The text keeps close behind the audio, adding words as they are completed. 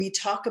We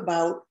talk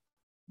about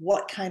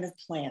what kind of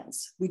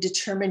plans. We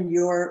determine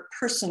your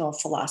personal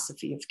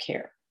philosophy of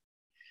care,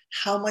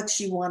 how much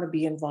you want to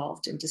be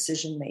involved in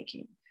decision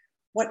making,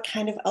 what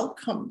kind of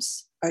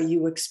outcomes are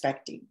you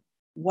expecting,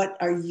 what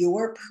are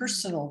your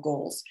personal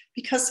goals,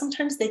 because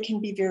sometimes they can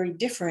be very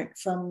different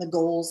from the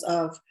goals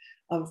of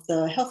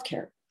the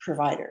healthcare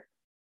provider.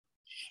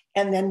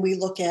 And then we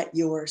look at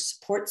your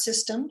support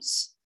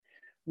systems.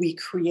 We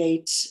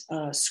create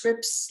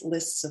scripts,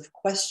 lists of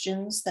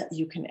questions that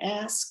you can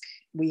ask.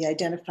 We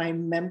identify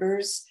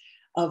members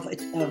of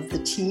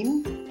the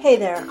team. Hey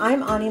there,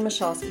 I'm Ani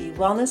Michalski,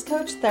 wellness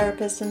coach,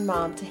 therapist, and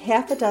mom to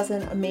half a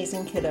dozen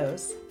amazing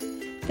kiddos.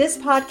 This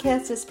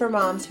podcast is for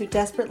moms who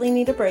desperately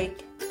need a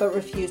break but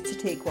refuse to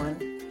take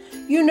one.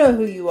 You know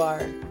who you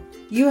are.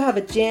 You have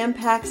a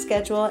jam-packed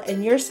schedule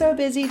and you're so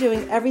busy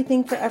doing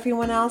everything for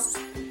everyone else,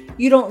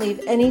 you don't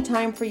leave any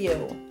time for you.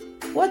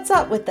 What's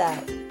up with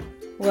that?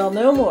 Well,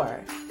 no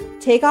more.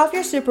 Take off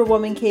your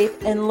Superwoman cape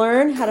and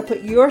learn how to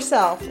put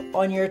yourself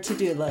on your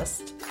to-do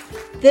list.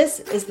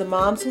 This is the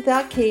Moms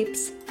Without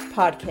Capes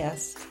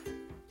podcast.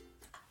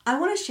 I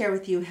want to share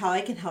with you how I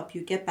can help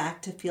you get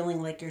back to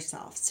feeling like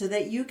yourself so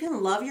that you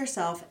can love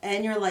yourself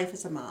and your life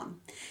as a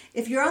mom.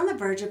 If you're on the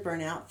verge of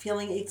burnout,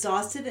 feeling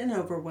exhausted and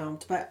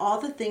overwhelmed by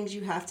all the things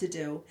you have to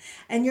do,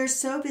 and you're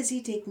so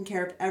busy taking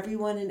care of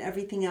everyone and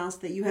everything else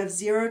that you have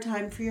zero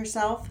time for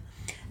yourself,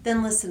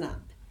 then listen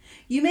up.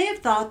 You may have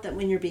thought that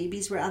when your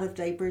babies were out of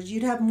diapers,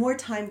 you'd have more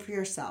time for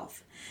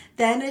yourself.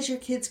 Then as your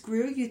kids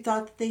grew, you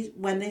thought that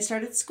when they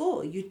started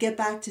school, you'd get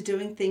back to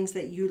doing things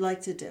that you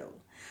like to do.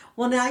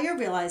 Well, now you're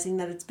realizing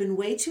that it's been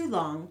way too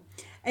long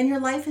and your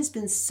life has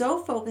been so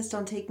focused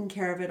on taking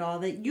care of it all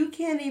that you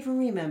can't even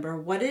remember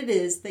what it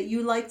is that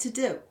you like to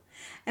do.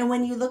 And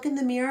when you look in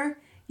the mirror,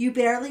 you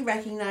barely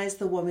recognize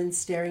the woman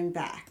staring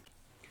back.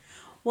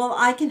 Well,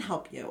 I can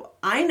help you.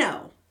 I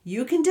know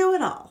you can do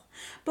it all.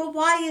 But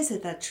why is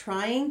it that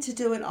trying to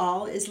do it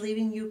all is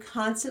leaving you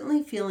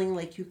constantly feeling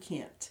like you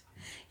can't?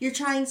 You're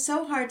trying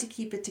so hard to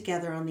keep it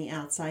together on the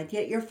outside,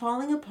 yet you're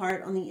falling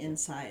apart on the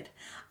inside.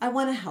 I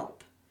want to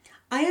help.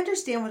 I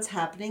understand what's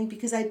happening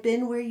because I've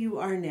been where you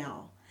are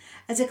now.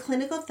 As a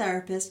clinical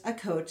therapist, a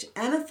coach,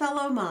 and a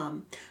fellow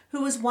mom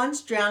who was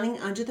once drowning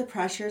under the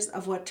pressures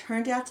of what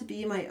turned out to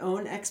be my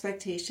own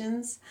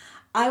expectations,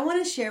 I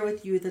want to share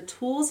with you the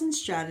tools and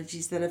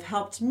strategies that have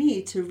helped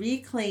me to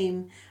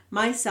reclaim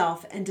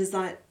myself and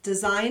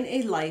design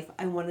a life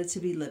I wanted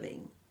to be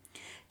living.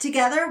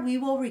 Together, we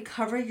will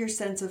recover your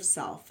sense of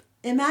self.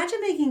 Imagine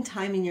making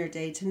time in your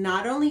day to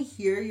not only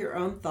hear your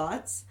own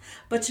thoughts,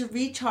 but to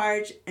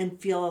recharge and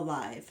feel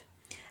alive.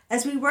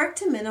 As we work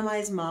to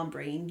minimize mom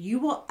brain, you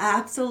will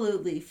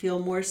absolutely feel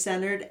more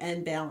centered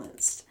and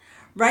balanced.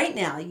 Right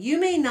now, you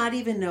may not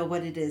even know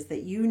what it is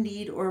that you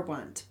need or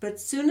want, but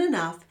soon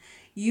enough,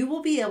 you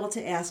will be able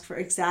to ask for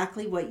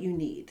exactly what you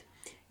need.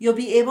 You'll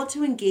be able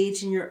to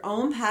engage in your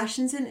own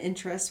passions and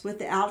interests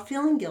without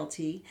feeling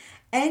guilty,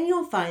 and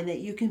you'll find that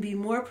you can be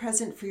more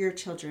present for your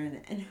children,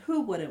 and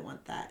who wouldn't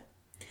want that?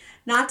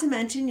 Not to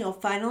mention, you'll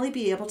finally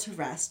be able to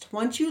rest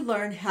once you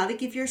learn how to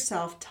give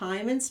yourself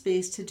time and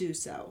space to do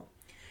so.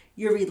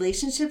 Your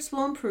relationships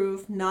will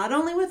improve not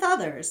only with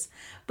others,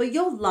 but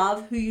you'll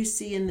love who you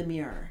see in the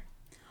mirror.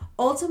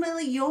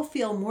 Ultimately, you'll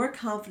feel more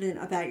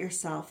confident about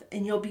yourself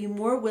and you'll be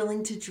more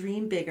willing to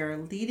dream bigger,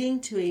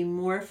 leading to a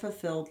more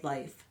fulfilled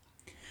life.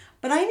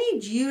 But I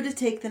need you to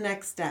take the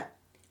next step.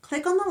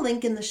 Click on the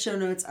link in the show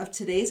notes of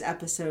today's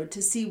episode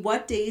to see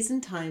what days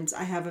and times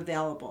I have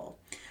available,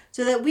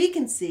 so that we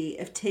can see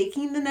if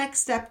taking the next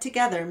step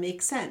together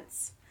makes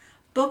sense.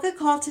 Book a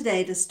call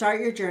today to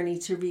start your journey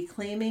to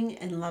reclaiming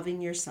and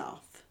loving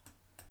yourself.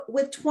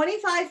 With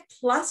 25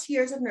 plus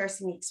years of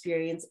nursing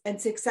experience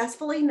and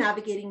successfully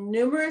navigating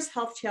numerous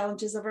health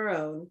challenges of her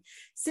own,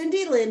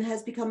 Cindy Lynn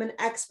has become an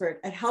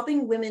expert at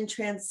helping women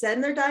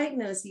transcend their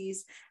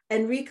diagnoses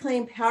and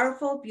reclaim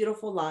powerful,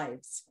 beautiful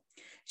lives.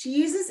 She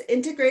uses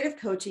integrative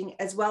coaching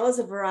as well as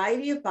a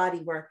variety of body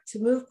work to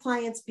move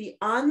clients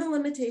beyond the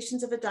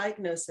limitations of a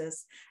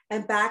diagnosis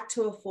and back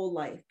to a full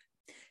life.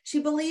 She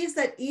believes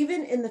that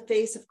even in the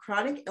face of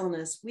chronic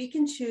illness, we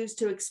can choose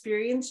to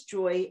experience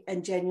joy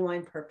and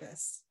genuine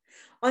purpose.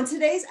 On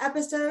today's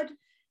episode,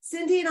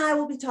 Cindy and I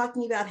will be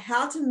talking about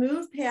how to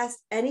move past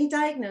any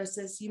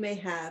diagnosis you may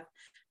have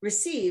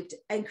received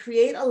and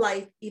create a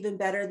life even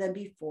better than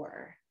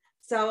before.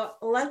 So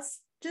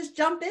let's just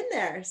jump in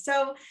there.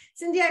 So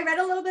Cindy, I read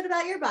a little bit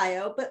about your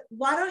bio, but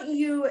why don't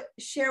you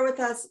share with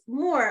us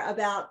more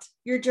about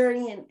your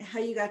journey and how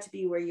you got to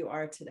be where you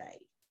are today?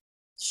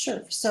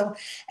 Sure. So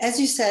as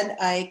you said,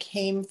 I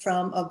came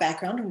from a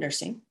background of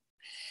nursing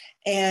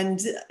and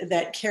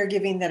that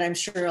caregiving that I'm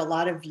sure a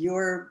lot of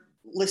your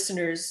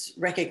listeners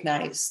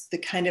recognize, the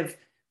kind of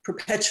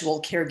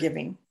perpetual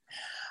caregiving.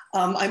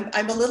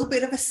 I'm a little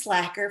bit of a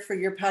slacker for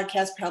your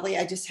podcast. Probably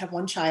I just have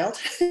one child.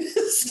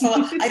 So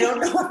I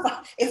don't know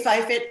if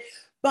I fit,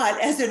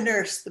 but as a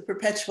nurse, the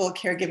perpetual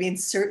caregiving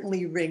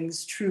certainly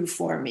rings true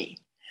for me.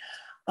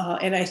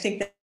 And I think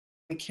that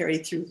we carry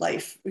through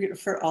life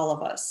for all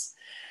of us.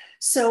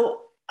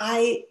 So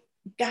I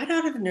got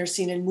out of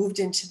nursing and moved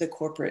into the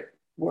corporate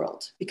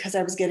world because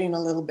I was getting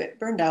a little bit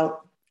burned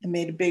out. I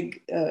made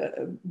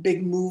a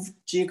big move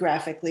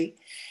geographically.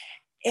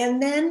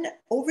 And then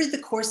over the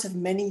course of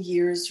many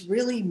years,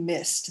 really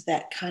missed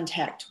that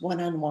contact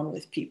one-on-one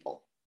with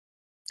people.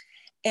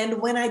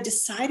 And when I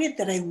decided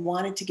that I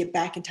wanted to get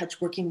back in touch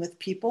working with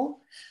people,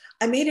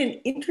 I made an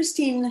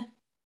interesting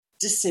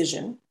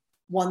decision,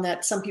 one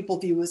that some people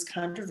view as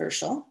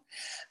controversial,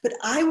 but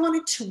I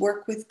wanted to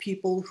work with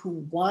people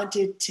who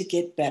wanted to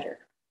get better.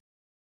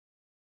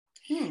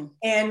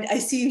 And I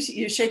see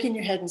you're shaking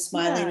your head and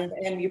smiling,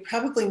 and you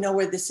probably know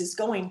where this is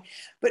going.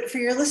 But for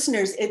your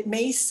listeners, it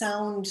may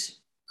sound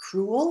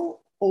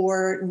cruel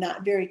or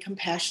not very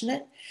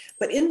compassionate,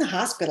 but in the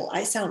hospital,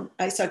 I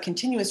saw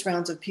continuous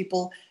rounds of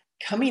people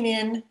coming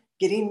in,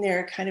 getting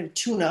their kind of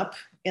tune-up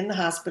in the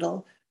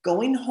hospital,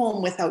 going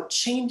home without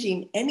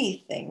changing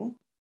anything,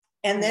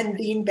 and then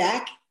being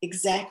back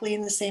exactly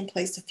in the same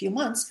place a few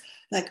months,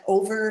 like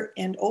over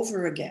and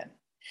over again.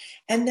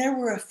 And there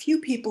were a few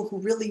people who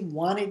really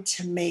wanted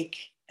to make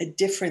a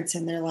difference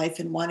in their life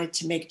and wanted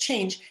to make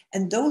change.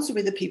 And those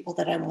were the people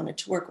that I wanted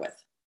to work with.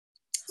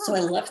 So I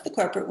left the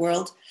corporate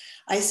world.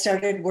 I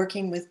started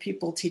working with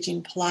people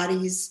teaching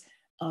Pilates,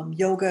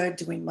 yoga,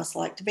 doing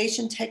muscle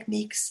activation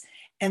techniques.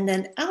 And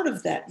then out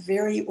of that,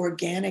 very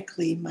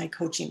organically, my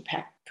coaching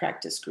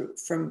practice grew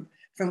from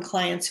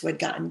clients who had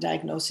gotten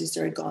diagnoses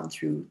or had gone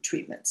through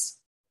treatments.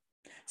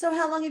 So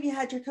how long have you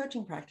had your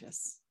coaching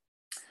practice?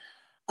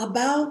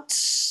 About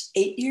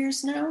 8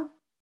 years now.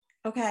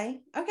 Okay.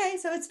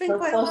 So it's been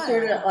quite a while.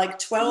 Closer to like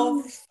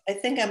 12. I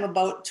think I'm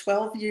about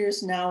 12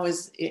 years now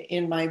is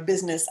in my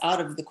business out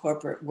of the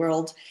corporate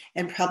world,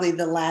 and probably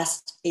the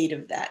last 8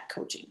 of that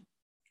coaching.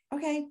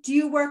 Okay. Do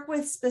you work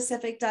with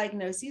specific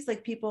diagnoses,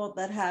 like people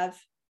that have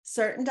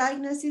certain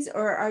diagnoses,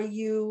 or are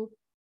you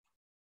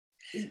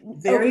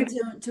very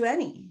open to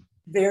any?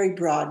 Very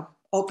broad.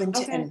 Open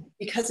to any,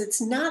 because it's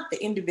not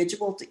the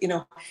individual,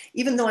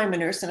 even though I'm a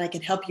nurse and I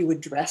can help you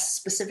address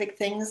specific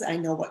things, I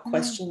know what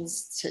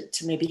questions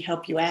to maybe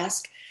help you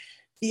ask.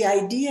 The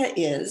idea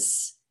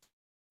is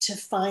to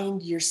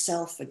find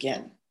yourself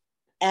again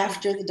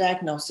after the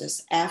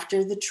diagnosis,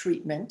 after the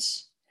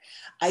treatment.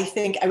 I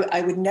think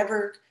I would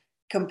never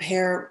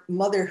compare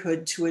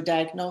motherhood to a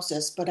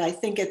diagnosis, but I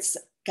think it's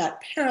got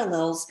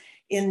parallels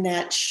in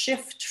that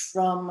shift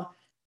from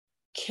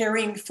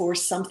caring for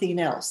something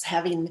else,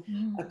 having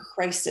a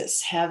crisis,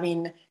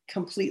 having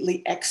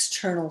completely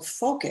external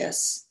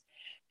focus,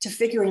 to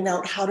figuring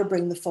out how to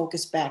bring the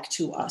focus back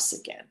to us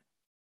again.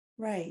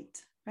 Right.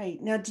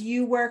 Now, do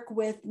you work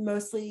with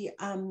mostly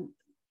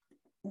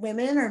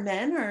women or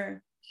men,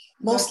 or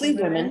mostly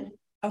women?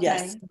 Okay.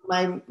 Yes.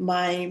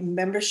 My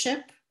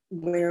membership,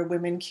 where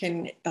women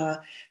can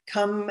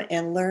come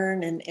and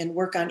learn and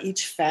work on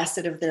each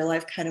facet of their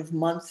life kind of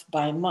month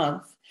by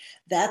month,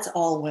 that's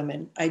all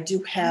women. I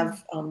do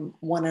have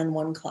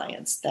one-on-one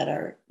clients that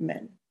are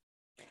men.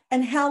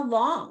 And how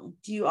long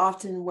do you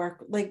often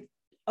work? Like,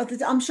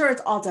 I'm sure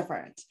it's all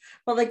different,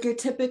 but like your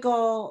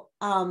typical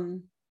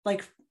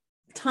like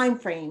time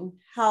frame,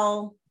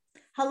 how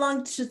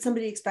long should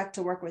somebody expect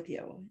to work with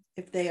you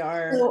if they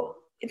are?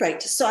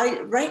 Right.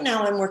 So right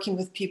now I'm working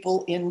with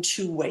people in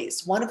 2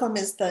 ways. One of them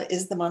is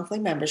the monthly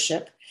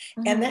membership,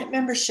 and that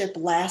membership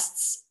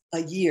lasts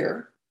a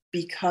year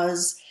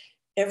because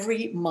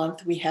every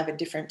month we have a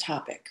different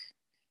topic.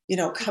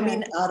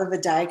 Coming out of a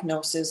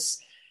diagnosis,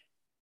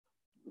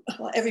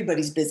 well,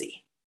 everybody's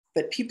busy,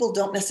 but women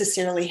don't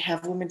necessarily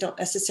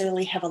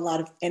have a lot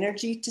of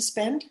energy to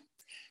spend.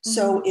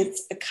 So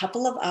it's a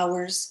couple of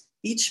hours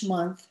each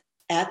month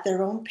at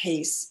their own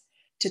pace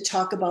to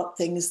talk about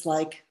things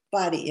like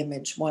body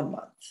image one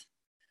month,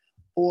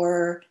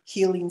 or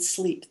healing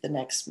sleep the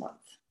next month,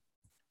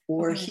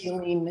 or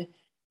healing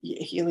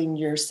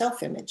your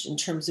self-image in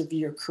terms of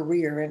your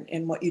career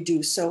and what you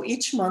do. So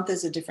each month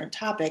is a different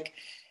topic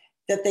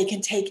that they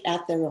can take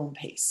at their own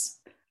pace.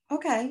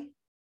 Okay.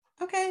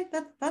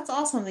 That's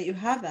awesome that you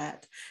have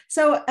that.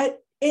 So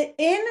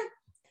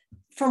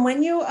from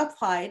when you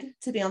applied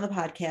to be on the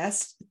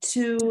podcast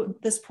to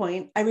this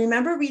point, I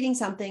remember reading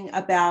something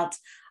about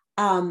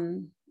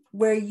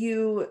where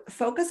you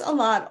focus a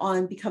lot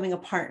on becoming a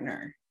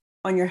partner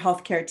on your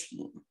healthcare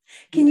team.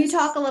 Can you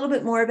talk a little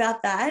bit more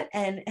about that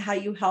and how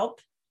you help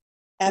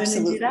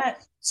women do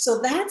that? So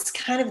that's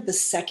kind of the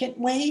second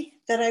way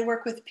that I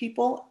work with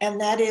people.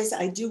 And that is,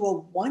 I do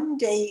a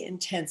 1-day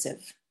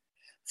intensive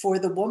for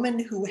the woman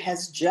who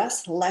has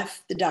just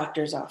left the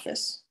doctor's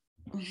office,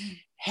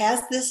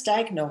 has this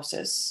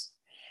diagnosis,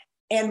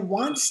 and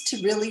wants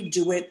to really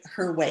do it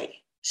her way.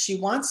 She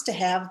wants to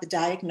have the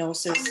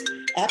diagnosis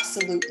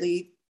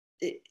absolutely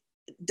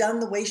done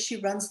the way she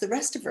runs the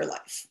rest of her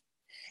life,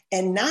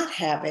 and not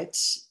have it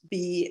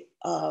be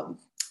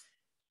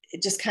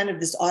just kind of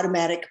this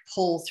automatic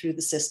pull through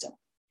the system.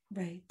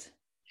 Right.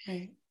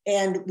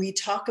 And we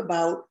talk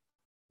about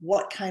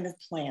what kind of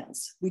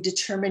plans. We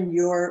determine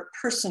your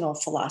personal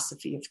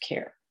philosophy of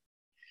care,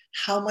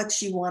 how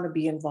much you want to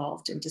be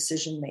involved in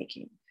decision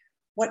making,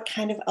 what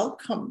kind of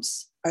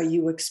outcomes are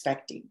you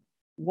expecting,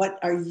 what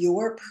are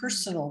your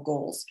personal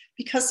goals?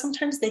 Because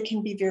sometimes they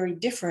can be very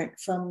different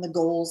from the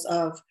goals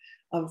of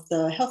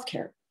the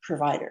healthcare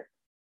provider.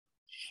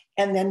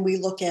 And then we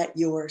look at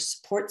your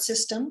support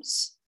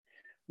systems.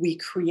 We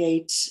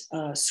create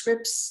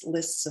scripts,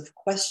 lists of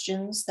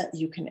questions that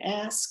you can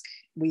ask.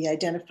 We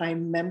identify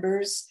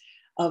members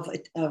of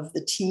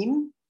the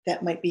team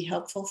that might be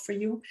helpful for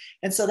you.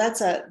 And so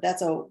that's a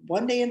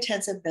 1-day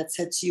intensive that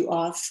sets you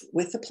off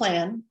with a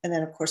plan. And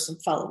then of course some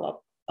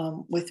follow-up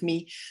with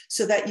me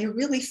so that you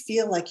really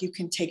feel like you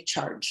can take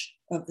charge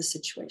of the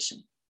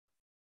situation.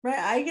 Right.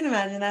 I can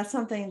imagine that's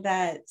something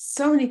that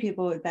so many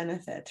people would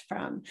benefit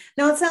from.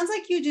 Now, it sounds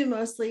like you do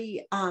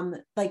mostly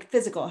like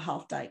physical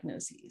health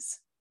diagnoses.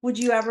 Would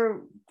you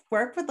ever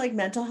work with like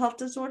mental health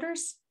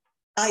disorders?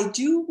 I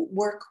do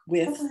work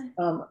with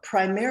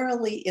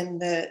primarily in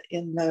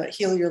the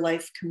Heal Your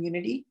Life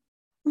community.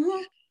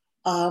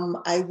 Mm-hmm.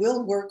 I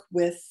will work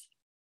with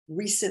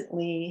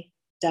recently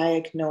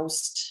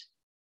diagnosed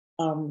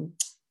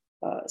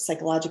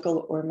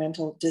psychological or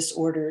mental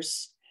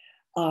disorders,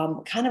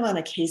 kind of on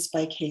a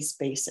case-by-case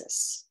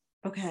basis.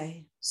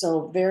 Okay.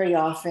 So very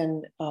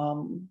often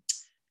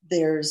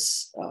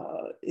there's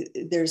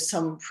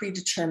some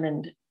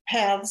predetermined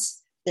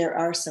paths. There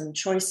are some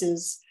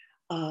choices,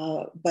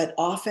 but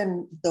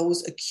often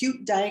those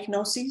acute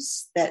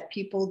diagnoses that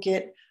people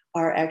get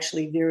are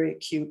actually very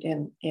acute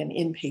in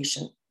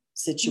inpatient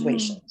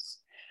situations.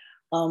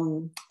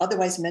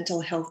 Otherwise,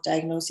 mental health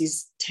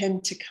diagnoses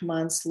tend to come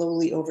on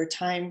slowly over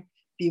time,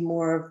 be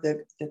more of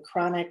the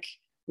chronic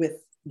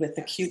with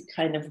acute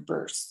kind of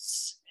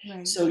bursts.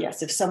 Right. So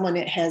yes, if someone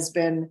has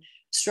been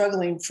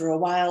struggling for a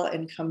while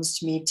and comes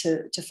to me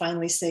to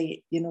finally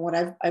say, you know what,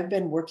 I've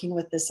been working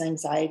with this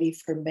anxiety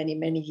for many,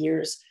 many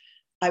years.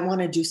 I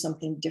want to do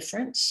something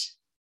different.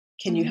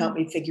 Can you help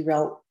me figure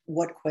out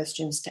what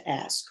questions to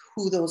ask,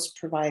 who those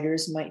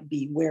providers might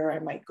be, where I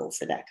might go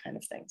for that kind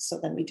of thing? So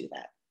then we do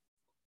that.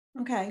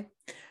 Okay.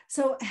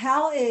 So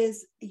how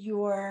is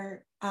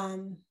your,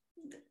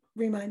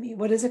 remind me,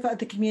 what is it called?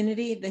 The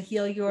community, the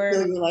Heal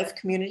Your Life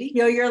community?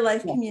 Heal Your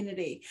Life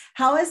community.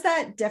 How is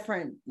that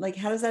different? Like,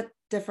 how does that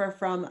differ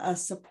from a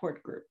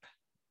support group?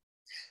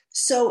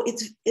 So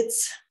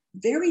it's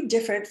very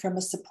different from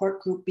a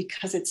support group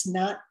because it's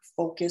not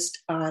focused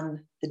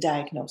on the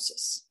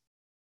diagnosis.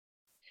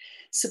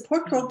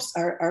 Support groups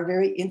are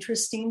very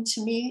interesting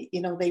to me.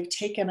 You know, they've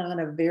taken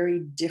on a very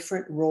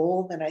different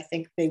role than I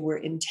think they were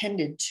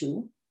intended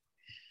to.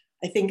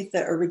 I think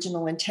the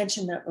original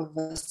intention of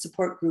a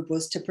support group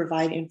was to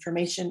provide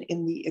information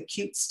in the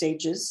acute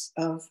stages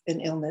of an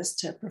illness,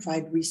 to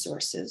provide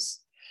resources.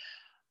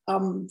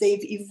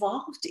 They've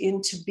evolved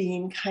into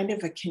being kind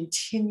of a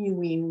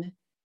continuing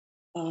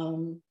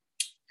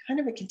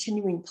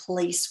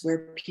place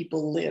where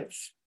people live.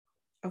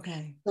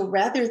 Okay. So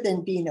rather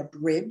than being a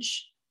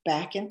bridge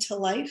back into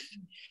life,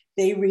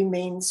 they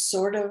remain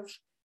sort of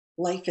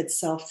life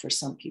itself for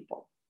some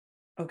people.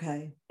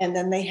 Okay. And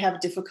then they have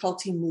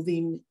difficulty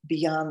moving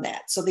beyond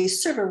that. So they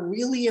serve a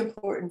really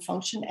important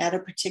function at a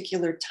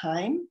particular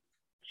time,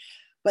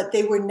 but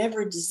they were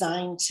never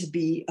designed to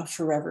be a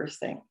forever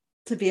thing.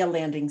 To be a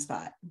landing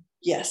spot.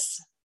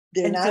 Yes.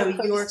 They're not a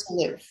place to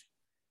live.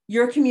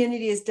 Your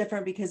community is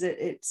different because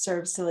it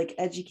serves to like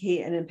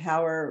educate and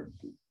empower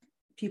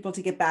people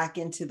to get back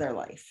into their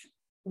life.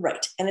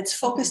 Right. And it's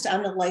focused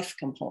on the life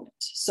component.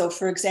 So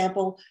for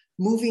example,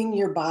 moving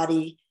your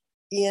body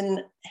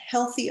in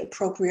healthy,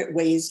 appropriate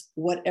ways,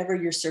 whatever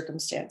your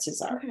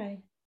circumstances are. Okay.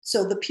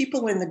 So the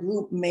people in the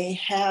group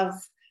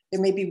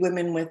there may be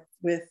women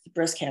with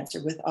breast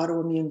cancer, with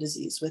autoimmune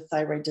disease, with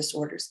thyroid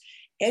disorders,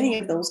 any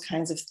of those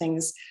kinds of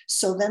things.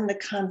 So then the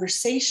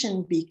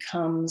conversation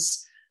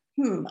becomes,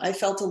 I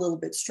felt a little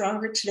bit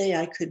stronger today,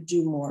 I could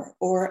do more,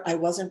 or I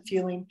wasn't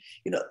feeling,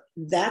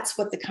 that's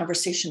what the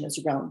conversation is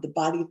around, the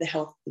body, the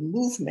health, the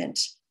movement,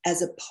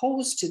 as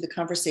opposed to the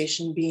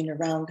conversation being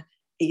around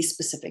a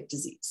specific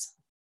disease.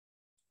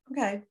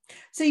 Okay.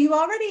 So you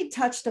already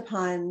touched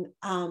upon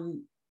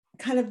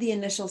kind of the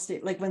initial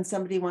state, like when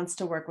somebody wants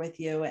to work with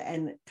you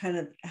and kind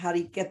of how do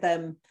you get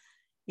them,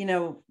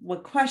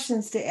 what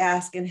questions to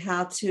ask and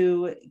how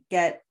to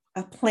get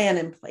a plan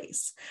in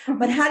place.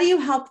 But how do you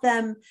help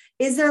them?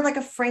 Is there like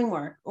a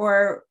framework,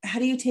 or how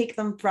do you take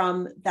them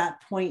from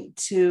that point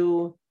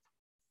to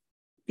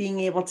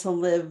being able to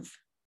live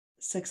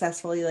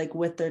successfully, like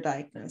with their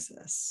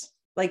diagnosis,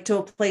 like to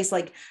a place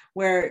like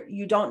where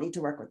you don't need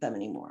to work with them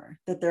anymore,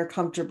 that they're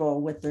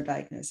comfortable with their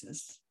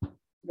diagnosis?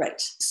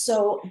 Right.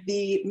 So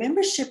the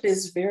membership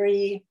is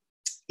very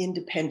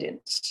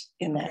independent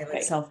in that way.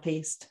 Like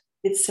self-paced.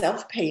 It's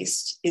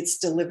self-paced. It's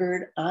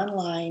delivered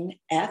online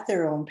at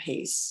their own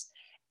pace.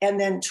 And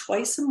then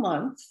twice a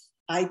month,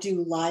 I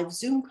do live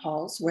Zoom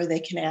calls where they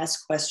can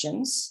ask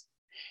questions.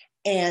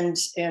 And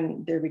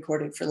they're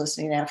recorded for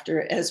listening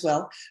after as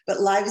well.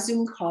 But live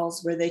Zoom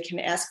calls where they can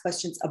ask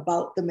questions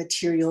about the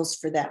materials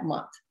for that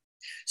month.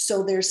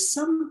 So there's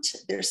some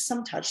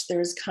touch,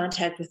 there's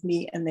contact with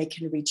me, and they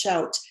can reach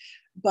out.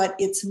 But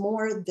it's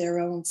more their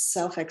own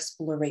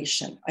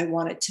self-exploration. I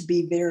want it to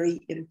be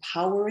very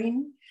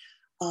empowering.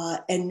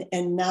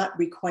 and not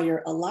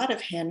require a lot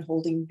of hand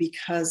holding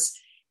because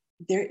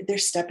they're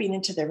stepping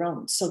into their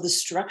own. So the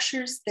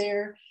structure's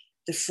there,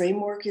 the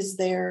framework is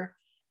there,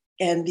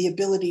 and the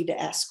ability to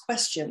ask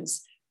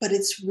questions, but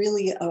it's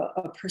really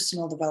a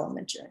personal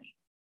development journey.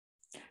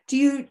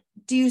 Do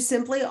you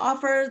simply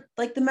offer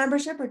like the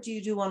membership, or do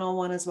you do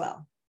one-on-one as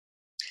well?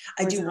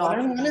 I do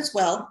one-on-one as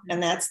well,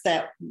 and that's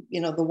that,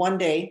 the one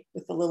day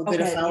with a little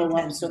bit of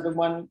follow-up, so the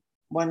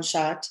one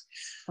shot.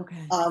 Okay.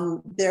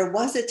 There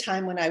was a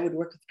time when I would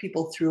work with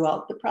people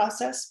throughout the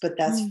process, but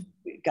that's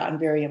gotten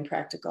very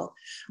impractical.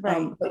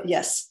 Right. But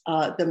yes,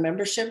 the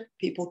membership,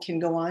 people can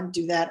go on,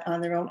 do that on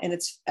their own. And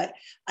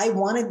I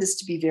wanted this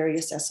to be very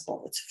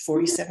accessible. It's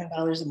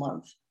 $47 a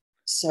month.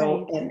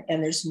 So, right.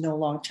 and there's no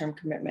long-term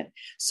commitment.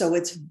 So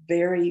it's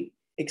very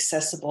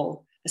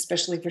accessible,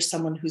 especially for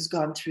someone who's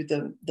gone through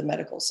the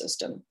medical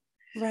system.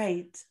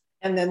 Right.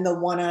 And then the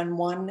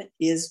one-on-one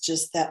is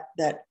just that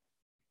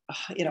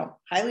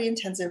highly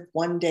intensive,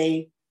 one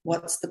day,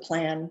 what's the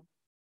plan?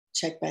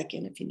 Check back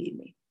in if you need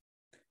me.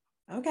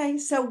 Okay.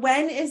 So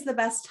when is the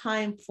best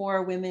time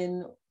for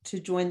women to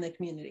join the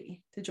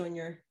community, to join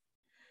your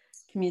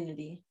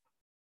community?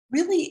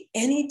 Really,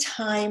 any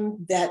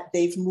time that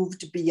they've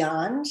moved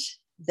beyond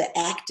the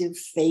active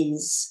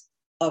phase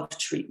of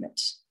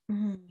treatment.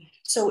 Mm-hmm.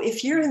 So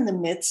if you're in the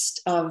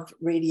midst of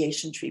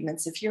radiation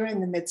treatments, if you're in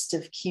the midst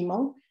of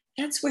chemo,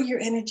 that's where your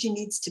energy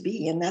needs to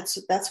be. And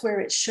that's where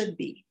it should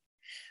be.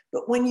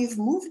 But when you've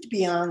moved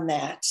beyond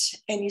that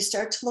and you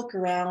start to look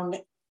around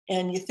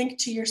and you think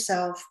to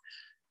yourself,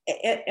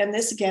 and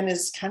this again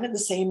is kind of the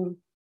same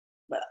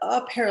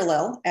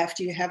parallel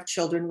after you have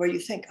children, where you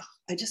think,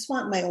 I just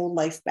want my old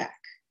life back.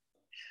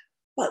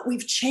 But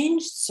we've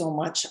changed so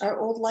much, our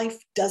old life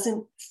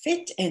doesn't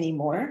fit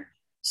anymore.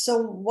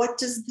 So what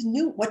does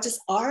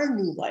our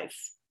new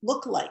life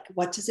look like?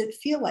 What does it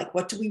feel like?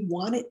 What do we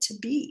want it to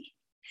be?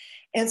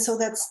 And so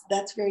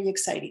that's very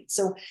exciting.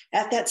 So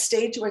at that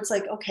stage where it's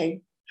like,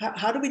 okay,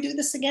 how do we do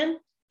this again?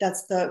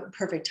 That's the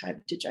perfect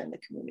time to join the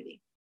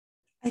community.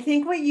 I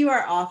think what you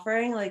are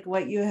offering, like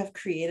what you have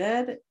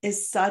created,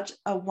 is such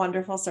a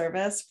wonderful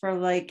service for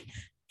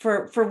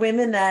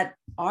women that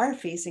are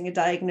facing a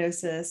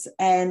diagnosis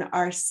and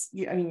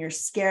you're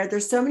scared.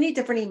 There's so many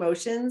different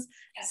emotions,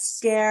 yes.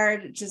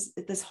 Scared, just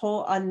this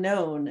whole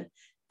unknown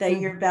that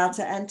you're about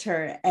to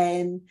enter.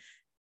 And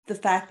the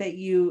fact that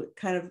you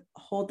kind of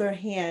hold their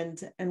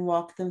hand and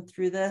walk them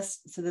through this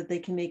so that they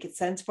can make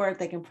sense for it,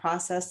 they can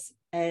process,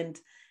 and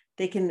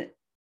they can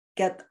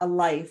get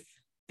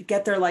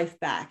their life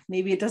back.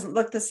 Maybe it doesn't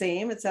look the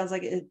same. It sounds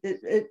like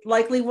it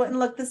likely wouldn't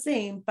look the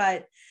same,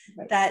 but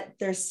right. That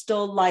there's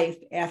still life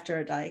after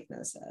a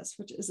diagnosis,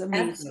 which is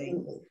amazing.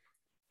 Absolutely.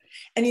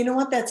 And you know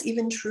what? That's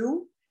even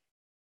true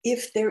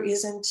if there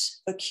isn't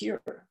a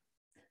cure.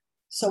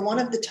 So one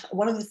of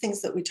the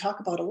things that we talk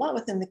about a lot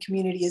within the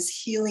community is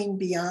healing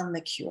beyond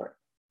the cure.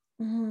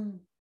 Mm-hmm.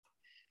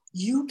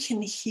 You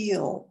can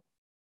heal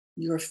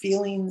your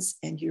feelings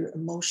and your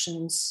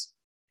emotions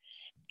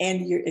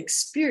and your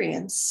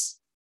experience,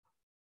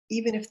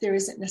 even if there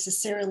isn't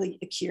necessarily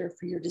a cure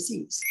for your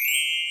disease.